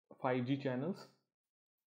5G channels.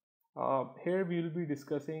 Here we will be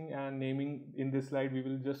discussing and naming, in this slide we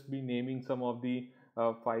will just be naming some of the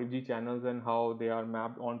 5G channels and how they are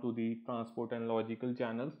mapped onto the transport and logical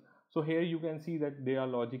channels. So here you can see that they are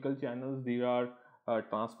logical channels, they are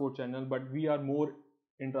transport channel, but we are more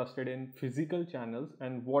interested in physical channels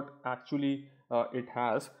and what actually it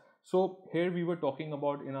has. So here we were talking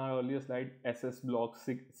about in our earlier slide SS block,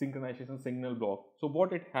 synchronization signal block. So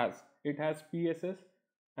what it has PSS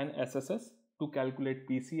and SSS to calculate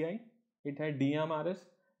PCI. It had DMRS,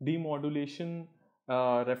 demodulation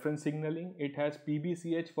reference signaling. It has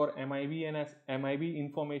PBCH for MIV and MIV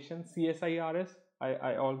information. CSIRS.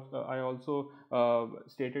 I also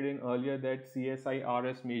stated in earlier that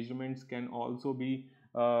CSIRS measurements can also be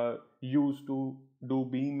used to do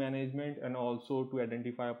beam management and also to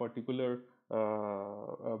identify a particular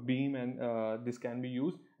beam, and this can be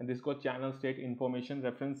used, and this is called channel state information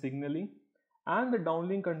reference signaling. And the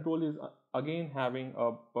downlink control is again having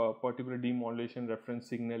a particular demodulation reference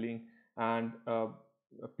signaling and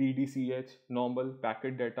PDCH normal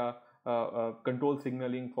packet data control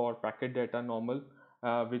signaling for packet data normal,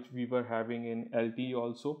 which we were having in LTE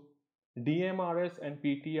also. DMRS and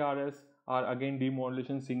PTRS are again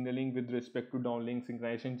demodulation signaling with respect to downlink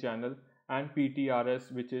synchronization channel, and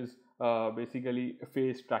PTRS, which is basically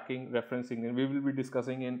phase tracking reference signal. We will be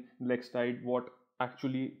discussing in next slide what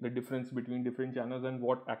actually the difference between different channels and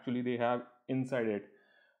what actually they have inside it.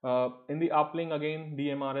 In the uplink again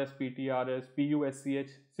DMRS, PTRS,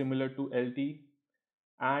 PUSCH similar to LT,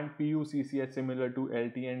 and PUCCH similar to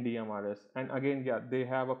LT and DMRS, and again they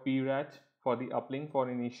have a PRACH for the uplink for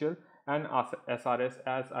initial, and SRS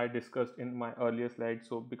as I discussed in my earlier slide.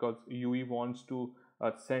 So because UE wants to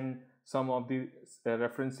send some of the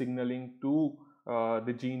reference signaling to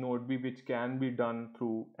the G node B, which can be done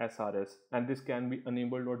through SRS, and this can be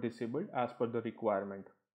enabled or disabled as per the requirement.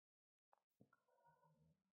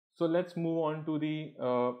 So let's move on to the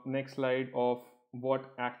next slide of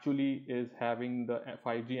what actually is having the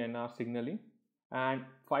 5G NR signaling. And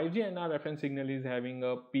 5G NR reference signal is having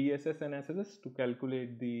a PSS and SSS to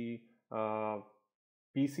calculate the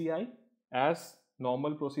PCI as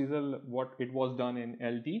normal procedure what it was done in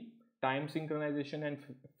LT, time synchronization and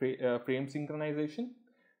frame synchronization.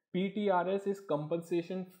 PTRS is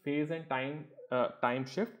compensation phase and time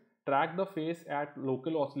shift. Track the phase at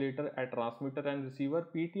local oscillator at transmitter and receiver.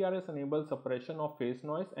 PTRS enables suppression of phase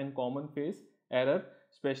noise and common phase error,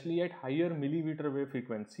 especially at higher millimeter wave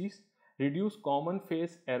frequencies. Reduce common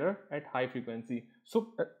phase error at high frequency.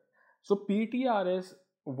 So PTRS,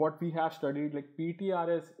 what we have studied, like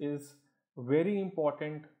PTRS is very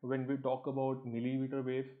important when we talk about millimeter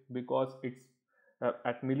wave, because it's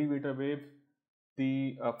at millimeter wave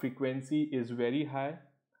the frequency is very high,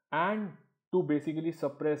 and to basically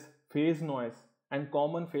suppress phase noise and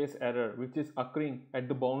common phase error which is occurring at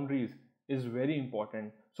the boundaries is very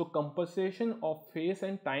important. So compensation of phase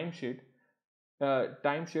and time shift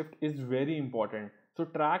is very important. So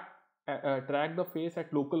track the phase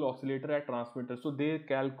at local oscillator at transmitter. So they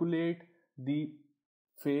calculate the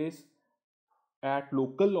phase at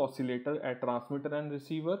local oscillator at transmitter and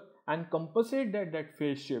receiver and compensate that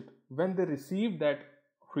phase shift when they receive that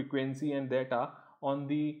frequency and data on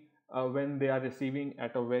the when they are receiving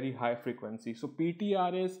at a very high frequency. So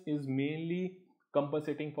PTRS is mainly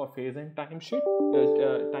compensating for phase and time shift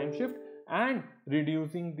and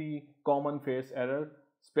reducing the common phase error,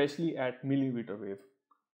 especially at millimeter wave.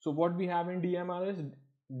 So what we have in DMRS,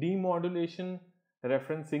 demodulation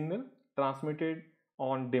reference signal transmitted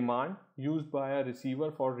on demand used by a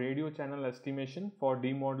receiver for radio channel estimation for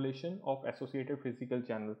demodulation of associated physical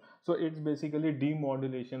channel. So it's basically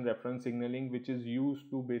demodulation reference signaling which is used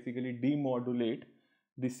to basically demodulate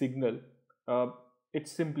the signal.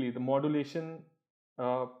 It's simply the modulation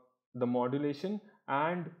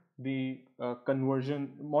and the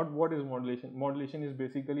conversion. What is modulation? Modulation is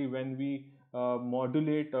basically when we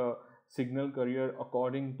modulate a signal carrier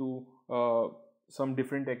according to some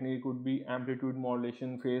different technique. Could be amplitude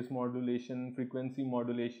modulation, phase modulation, frequency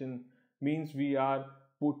modulation. Means we are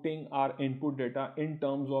putting our input data in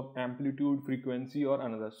terms of amplitude, frequency or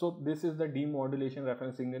another. So this is the demodulation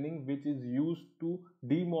reference signaling which is used to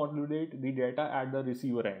demodulate the data at the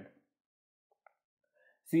receiver end.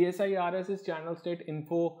 CSIRS is channel state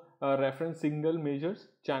info reference signal, measures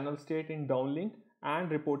channel state in downlink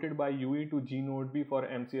and reported by UE to G node B for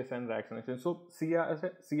MCS and RACH connection. So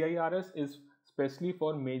CIRS is especially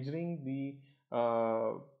for measuring the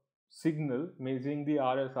signal, measuring the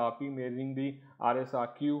RSRP, measuring the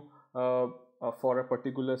RSRQ for a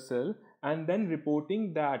particular cell, and then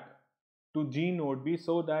reporting that to G node B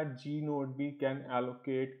so that G node B can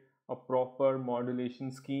allocate a proper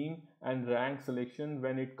modulation scheme and rank selection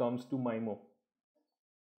when it comes to MIMO.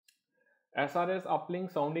 SRS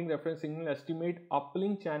uplink sounding reference signal estimate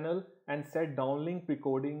uplink channel and set downlink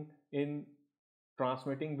precoding in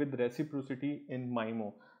transmitting with reciprocity in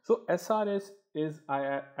MIMO. So SRS is,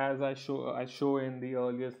 as I show in the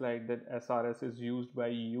earlier slide, that SRS is used by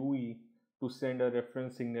UE to send a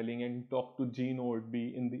reference signaling and talk to G node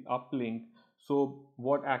B in the uplink. So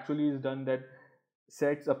what actually is done, that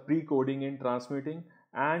sets a pre-coding in transmitting,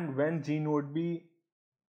 and when G node B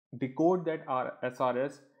decode that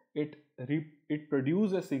SRS, it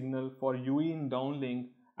produces a signal for UE in downlink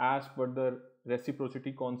as per the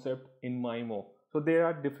reciprocity concept in MIMO. So there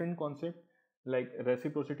are different concepts, like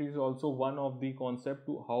reciprocity is also one of the concept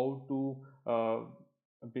to how to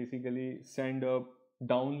basically send a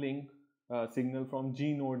downlink signal from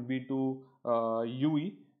G node B to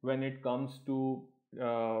UE when it comes to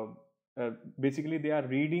basically they are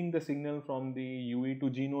reading the signal from the UE to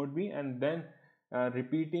G node B and then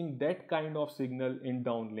repeating that kind of signal in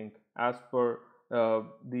downlink as per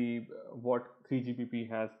the what 3GPP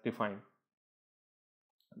has defined.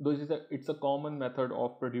 It's a common method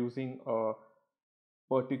of producing a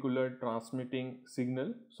particular transmitting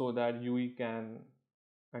signal so that UE can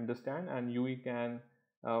understand and UE can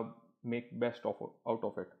make best out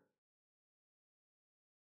of it.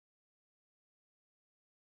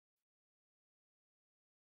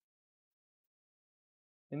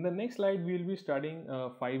 In the next slide, we will be studying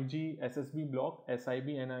 5G SSB block, SIB,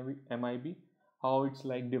 NIB, MIB, how it's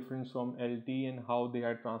like different from LT and how they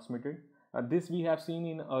are transmitted. This we have seen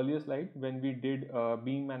in earlier slide when we did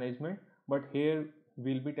beam management, but here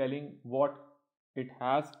we'll be telling what it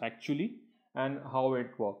has actually and how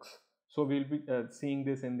it works. So we'll be seeing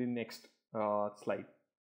this in the next slide.